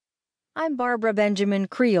I'm Barbara Benjamin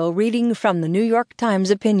Creel reading from the New York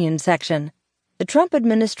Times opinion section. The Trump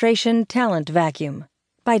Administration Talent Vacuum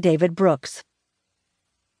by David Brooks.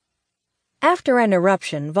 After an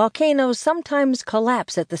eruption, volcanoes sometimes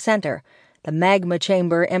collapse at the center. The magma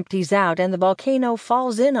chamber empties out and the volcano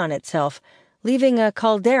falls in on itself, leaving a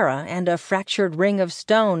caldera and a fractured ring of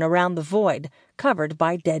stone around the void, covered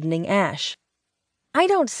by deadening ash. I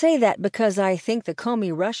don't say that because I think the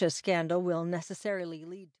Comey Russia scandal will necessarily lead